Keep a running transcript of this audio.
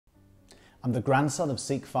I'm the grandson of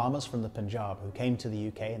Sikh farmers from the Punjab who came to the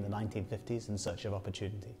UK in the 1950s in search of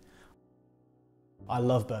opportunity. I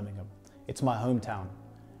love Birmingham. It's my hometown.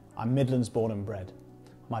 I'm Midlands born and bred.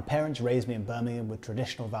 My parents raised me in Birmingham with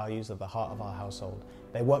traditional values at the heart of our household.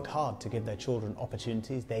 They worked hard to give their children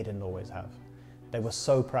opportunities they didn't always have. They were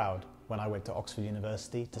so proud when I went to Oxford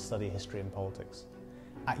University to study history and politics.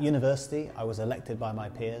 At university, I was elected by my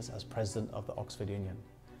peers as president of the Oxford Union.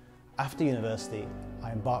 After university,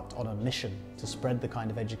 I embarked on a mission to spread the kind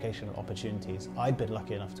of educational opportunities I'd been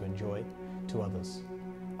lucky enough to enjoy to others.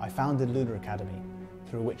 I founded Lunar Academy,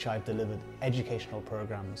 through which I've delivered educational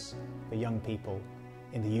programs for young people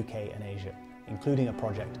in the UK and Asia, including a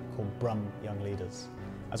project called Brum Young Leaders,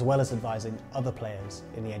 as well as advising other players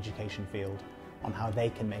in the education field on how they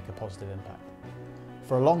can make a positive impact.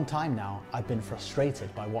 For a long time now, I've been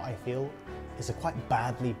frustrated by what I feel is a quite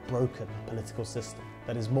badly broken political system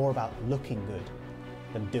that is more about looking good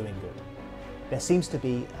than doing good. There seems to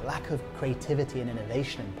be a lack of creativity and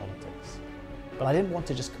innovation in politics, but I didn't want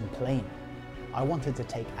to just complain. I wanted to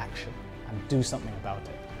take action and do something about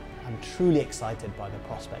it. I'm truly excited by the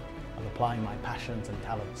prospect of applying my passions and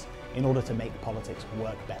talents in order to make politics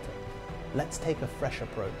work better. Let's take a fresh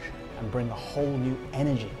approach and bring a whole new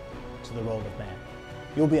energy to the role of mayor.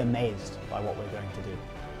 You'll be amazed by what we're going to do.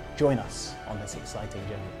 Join us on this exciting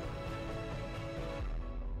journey.